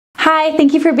Hi,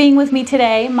 thank you for being with me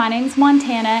today. My name's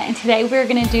Montana, and today we're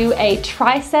gonna do a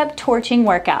tricep torching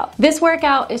workout. This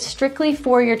workout is strictly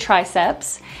for your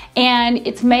triceps, and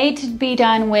it's made to be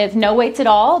done with no weights at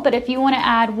all, but if you wanna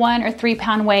add 1 or 3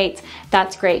 pound weights,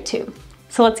 that's great too.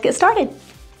 So let's get started.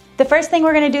 The first thing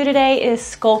we're gonna do today is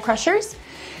skull crushers.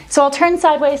 So I'll turn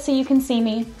sideways so you can see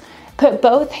me. Put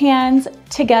both hands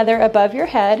together above your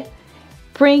head.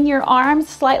 Bring your arms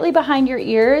slightly behind your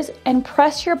ears and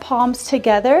press your palms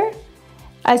together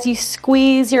as you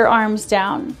squeeze your arms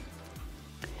down.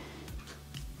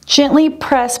 Gently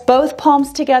press both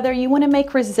palms together. You want to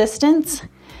make resistance.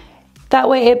 That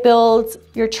way it builds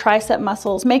your tricep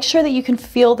muscles. Make sure that you can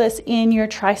feel this in your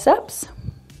triceps.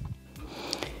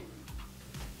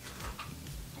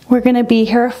 We're going to be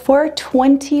here for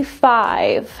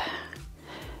 25.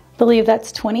 I believe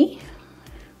that's 20,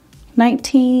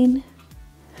 19,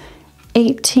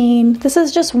 18. This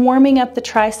is just warming up the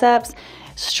triceps,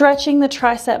 stretching the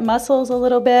tricep muscles a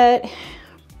little bit.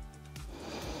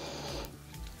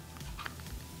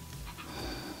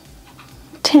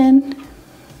 10,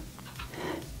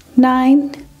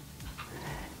 9,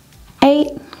 8,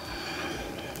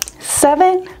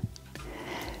 7,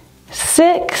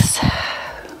 6,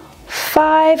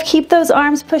 5. Keep those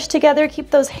arms pushed together. Keep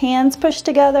those hands pushed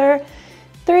together.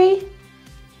 3,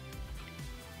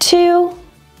 2,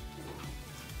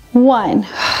 1.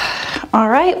 All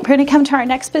right, we're gonna come to our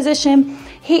next position.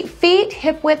 Feet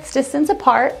hip width distance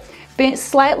apart,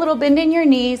 slight little bend in your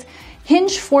knees,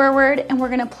 hinge forward, and we're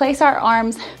gonna place our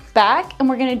arms back, and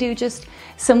we're gonna do just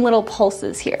some little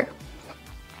pulses here.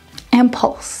 And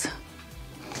pulse.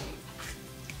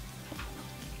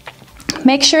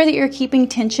 Make sure that you're keeping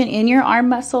tension in your arm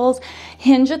muscles.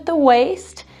 Hinge at the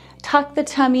waist, tuck the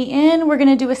tummy in. We're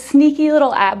gonna do a sneaky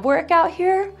little ab workout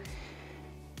here.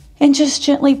 And just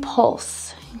gently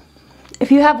pulse.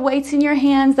 If you have weights in your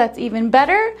hands, that's even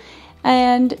better.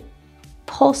 And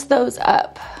pulse those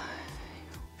up.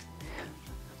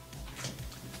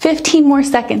 15 more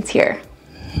seconds here.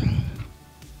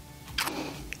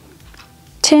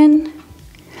 10,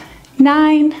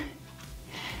 9,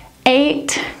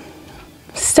 8,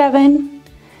 7,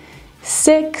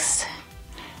 6,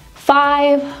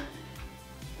 5,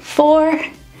 4,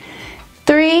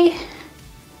 3,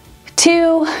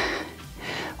 2,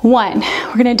 1.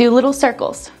 We're gonna do little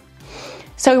circles.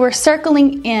 So we're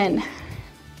circling in.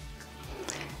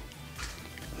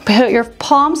 Put your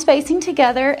palms facing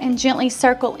together and gently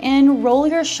circle in. Roll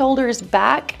your shoulders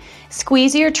back.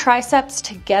 Squeeze your triceps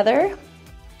together.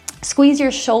 Squeeze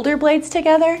your shoulder blades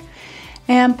together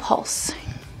and pulse.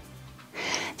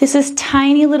 This is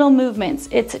tiny little movements.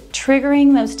 It's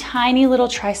triggering those tiny little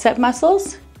tricep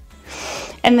muscles.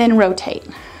 And then rotate.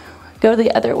 Go the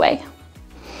other way.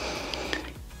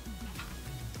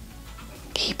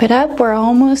 Keep it up, we're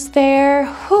almost there.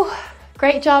 Whew.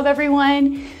 Great job,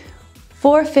 everyone.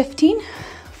 4, 15,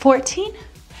 14,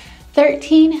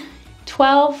 13,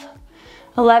 12,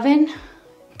 11,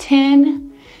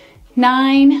 10,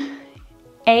 9,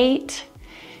 8,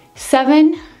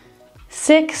 7,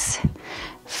 6,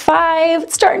 5.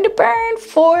 It's starting to burn.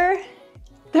 4,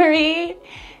 3,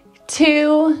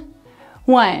 2,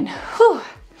 1. Whew.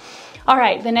 All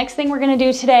right, the next thing we're gonna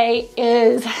do today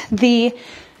is the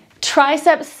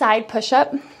tricep side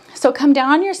push-up. So come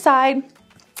down on your side,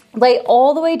 lay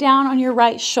all the way down on your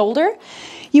right shoulder.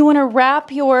 You wanna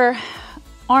wrap your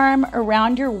arm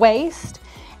around your waist,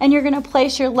 and you're gonna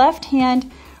place your left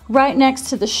hand right next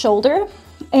to the shoulder,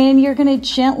 and you're gonna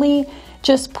gently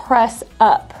just press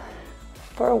up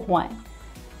for 1,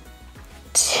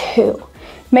 2.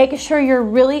 Making sure you're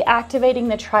really activating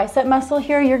the tricep muscle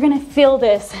here. You're gonna feel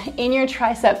this in your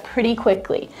tricep pretty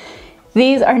quickly.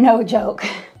 These are no joke.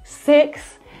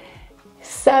 6,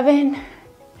 7,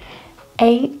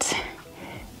 8,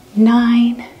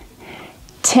 9,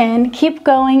 10. Keep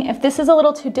going. If this is a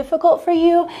little too difficult for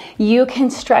you, you can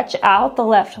stretch out the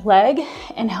left leg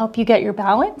and help you get your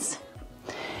balance.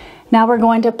 Now we're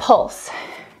going to pulse.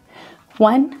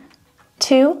 1,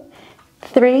 2,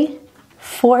 3,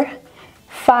 4,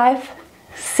 5,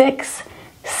 6,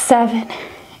 7,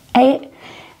 8,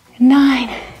 9,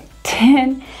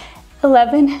 10,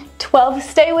 11, 12,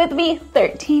 stay with me,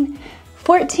 13,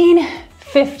 14,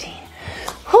 15.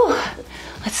 Whew.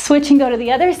 Let's switch and go to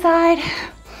the other side.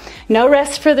 No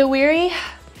rest for the weary.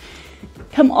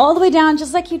 Come all the way down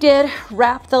just like you did.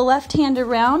 Wrap the left hand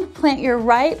around, plant your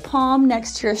right palm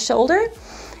next to your shoulder,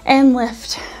 and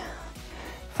lift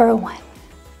for 1,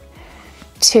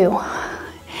 2.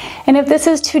 And if this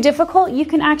is too difficult, you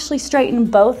can actually straighten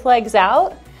both legs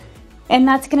out, and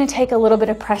that's gonna take a little bit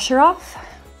of pressure off.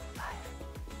 5,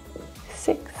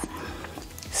 6,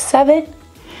 7,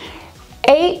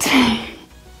 8,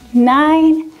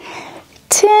 9,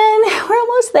 10, we're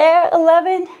almost there,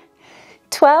 11,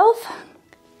 12,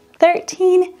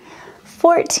 13,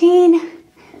 14,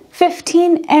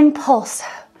 15, and pulse.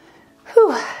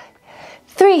 Whew.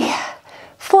 3,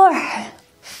 4,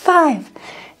 5,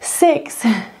 6,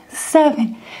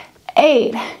 7,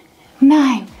 8,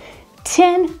 9,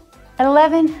 10,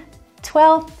 11,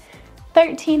 12,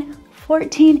 13,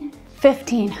 14,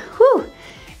 15. Whew.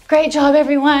 Great job,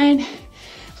 everyone.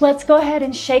 Let's go ahead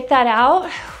and shake that out.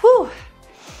 Whew.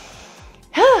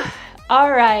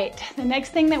 All right, the next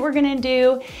thing that we're gonna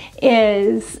do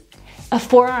is a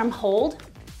forearm hold.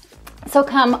 So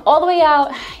come all the way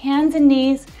out, hands and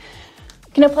knees.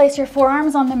 You're gonna place your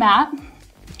forearms on the mat.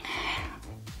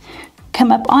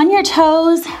 Come up on your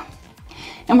toes,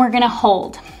 and we're gonna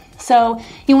hold. So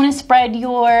you wanna spread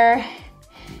your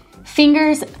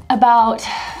fingers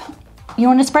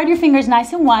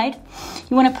nice and wide.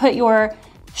 You wanna put your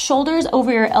shoulders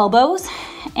over your elbows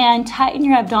and tighten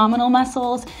your abdominal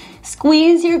muscles.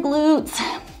 Squeeze your glutes,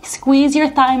 squeeze your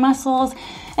thigh muscles,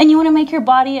 and you wanna make your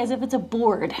body as if it's a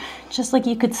board, just like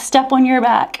you could step on your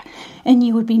back and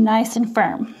you would be nice and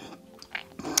firm.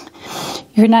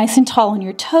 You're nice and tall on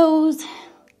your toes,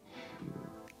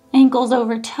 ankles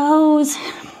over toes,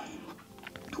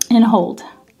 and hold.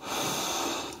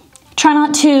 Try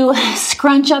not to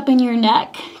scrunch up in your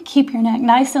neck. Keep your neck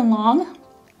nice and long.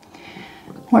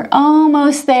 We're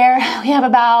almost there. We have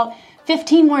about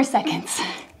 15 more seconds.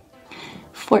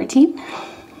 14,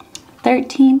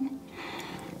 13,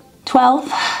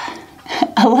 12,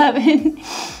 11,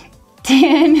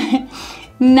 10,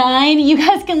 9. You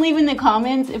guys can leave in the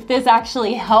comments if this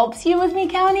actually helps you with me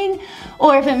counting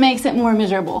or if it makes it more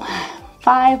miserable.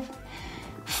 5,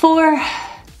 4,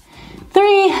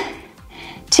 3,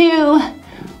 2,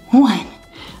 1.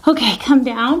 Okay, come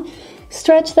down.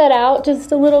 Stretch that out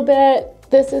just a little bit.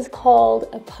 This is called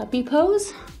a puppy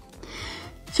pose.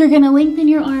 So you're gonna lengthen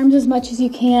your arms as much as you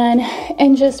can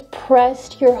and just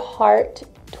press your heart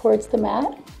towards the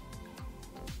mat.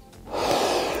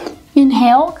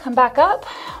 Inhale, come back up,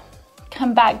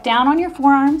 come back down on your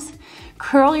forearms,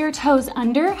 curl your toes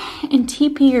under and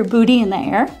TP your booty in the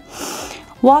air.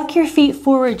 Walk your feet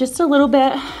forward just a little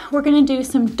bit. We're gonna do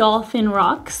some Dolphin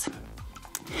Rocks.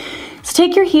 So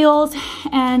take your heels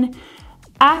and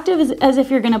act as if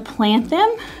you're gonna plant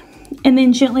them and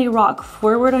then gently rock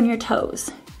forward on your toes.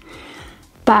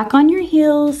 Back on your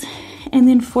heels and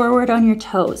then forward on your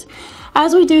toes.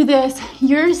 As we do this,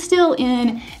 you're still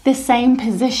in the same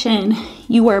position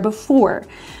you were before.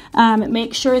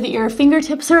 Make sure that your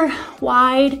fingertips are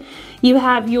wide. You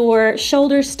have your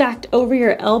shoulders stacked over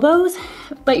your elbows,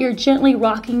 but you're gently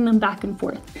rocking them back and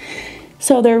forth.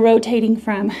 So they're rotating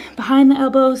from behind the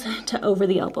elbows to over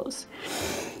the elbows.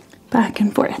 Back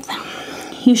and forth.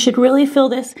 You should really feel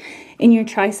this in your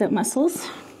tricep muscles.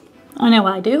 I know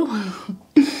I do.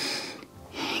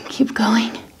 Keep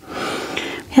going.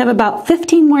 We have about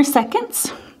 15 more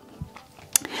seconds.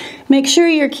 Make sure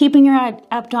you're keeping your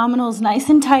abdominals nice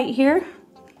and tight here.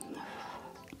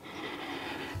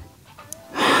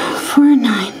 4,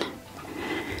 9,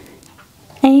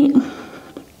 8,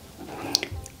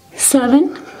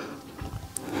 7,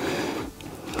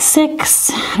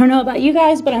 6. I don't know about you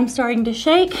guys, but I'm starting to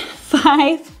shake.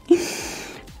 5,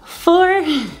 4,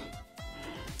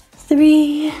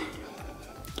 3,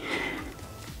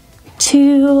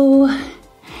 2,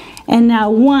 and now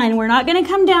 1. We're not gonna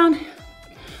come down.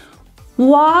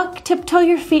 Walk, tiptoe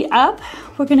your feet up.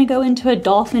 We're gonna go into a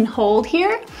Dolphin Hold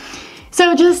here.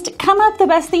 So just come up the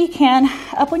best that you can,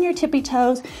 up on your tippy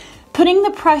toes, putting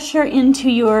the pressure into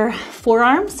your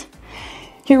forearms.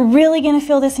 You're really gonna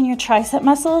feel this in your tricep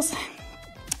muscles.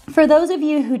 For those of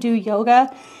you who do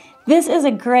yoga, this is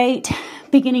a great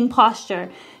beginning posture,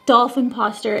 dolphin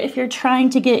posture. If you're trying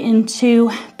to get into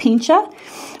pincha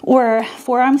or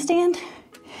forearm stand,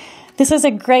 this is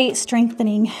a great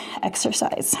strengthening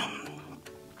exercise.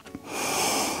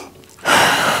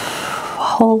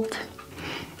 Hold.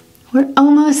 We're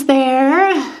almost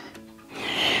there.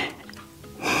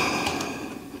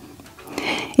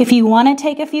 If you want to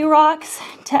take a few rocks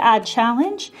to add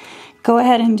challenge, go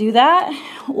ahead and do that,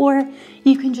 or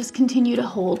you can just continue to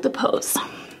hold the pose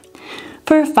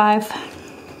for 5,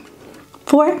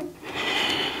 4,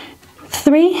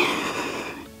 3,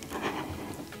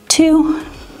 2,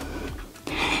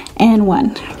 and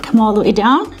 1. Come all the way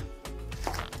down.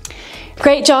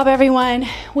 Great job, everyone.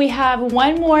 We have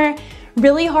one more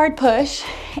really hard push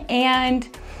and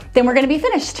then we're gonna be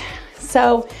finished.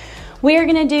 So we are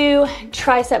gonna do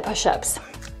tricep push-ups.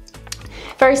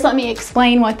 First, let me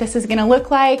explain what this is gonna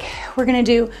look like. We're gonna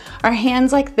do our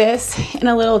hands like this in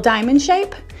a little diamond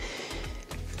shape.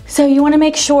 So you wanna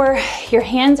make sure your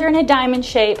hands are in a diamond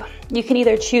shape. You can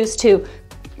either choose to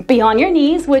be on your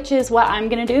knees, which is what I'm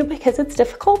gonna do because it's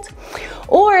difficult.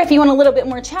 Or if you want a little bit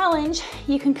more challenge,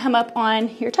 you can come up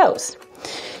on your toes.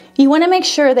 You wanna make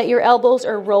sure that your elbows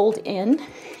are rolled in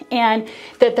and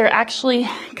that they're actually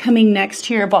coming next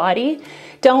to your body.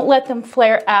 Don't let them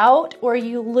flare out or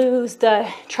you lose the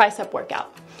tricep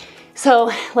workout.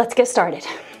 So let's get started.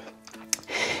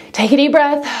 Take a deep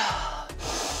breath.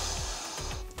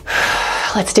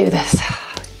 Let's do this.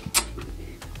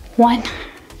 1,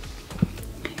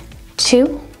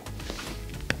 2,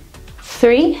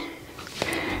 3,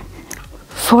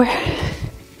 4,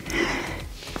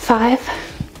 5,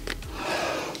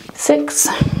 6,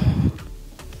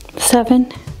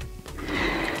 7,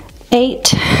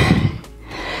 8,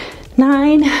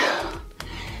 9,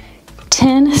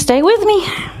 10, stay with me,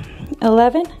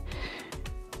 11,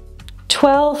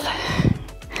 12,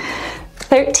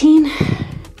 13,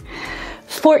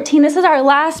 14, this is our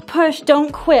last push,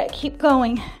 don't quit, keep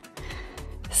going,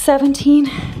 17,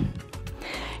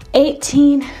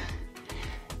 18,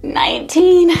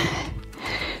 19,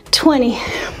 20,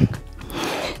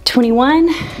 21,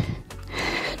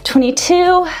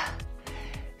 22,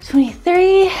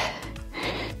 23,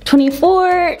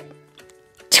 24,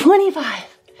 25.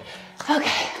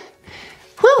 Okay,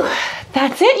 whew,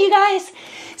 that's it, you guys.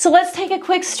 So let's take a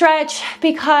quick stretch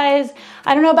because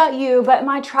I don't know about you, but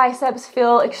my triceps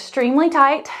feel extremely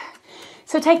tight.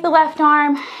 So take the left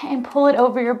arm and pull it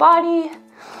over your body.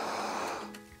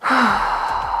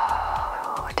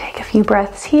 Take a few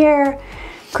breaths here.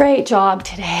 Great job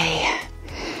today.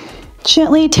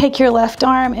 Gently take your left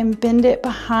arm and bend it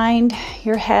behind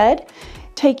your head.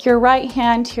 Take your right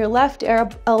hand to your left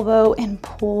elbow and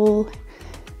pull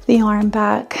the arm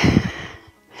back.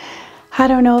 I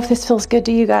don't know if this feels good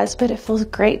to you guys, but it feels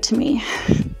great to me.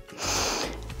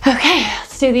 Okay,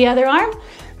 let's do the other arm.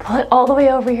 Pull it all the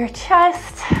way over your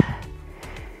chest.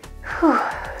 Whew.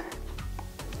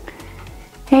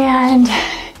 And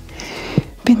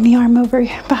bend the arm over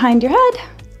behind your head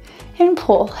and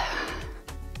pull.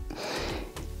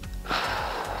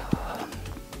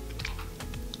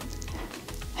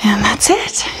 And that's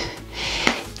it.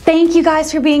 Thank you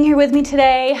guys for being here with me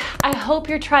today. I hope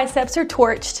your triceps are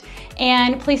torched,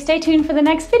 and please stay tuned for the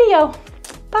next video.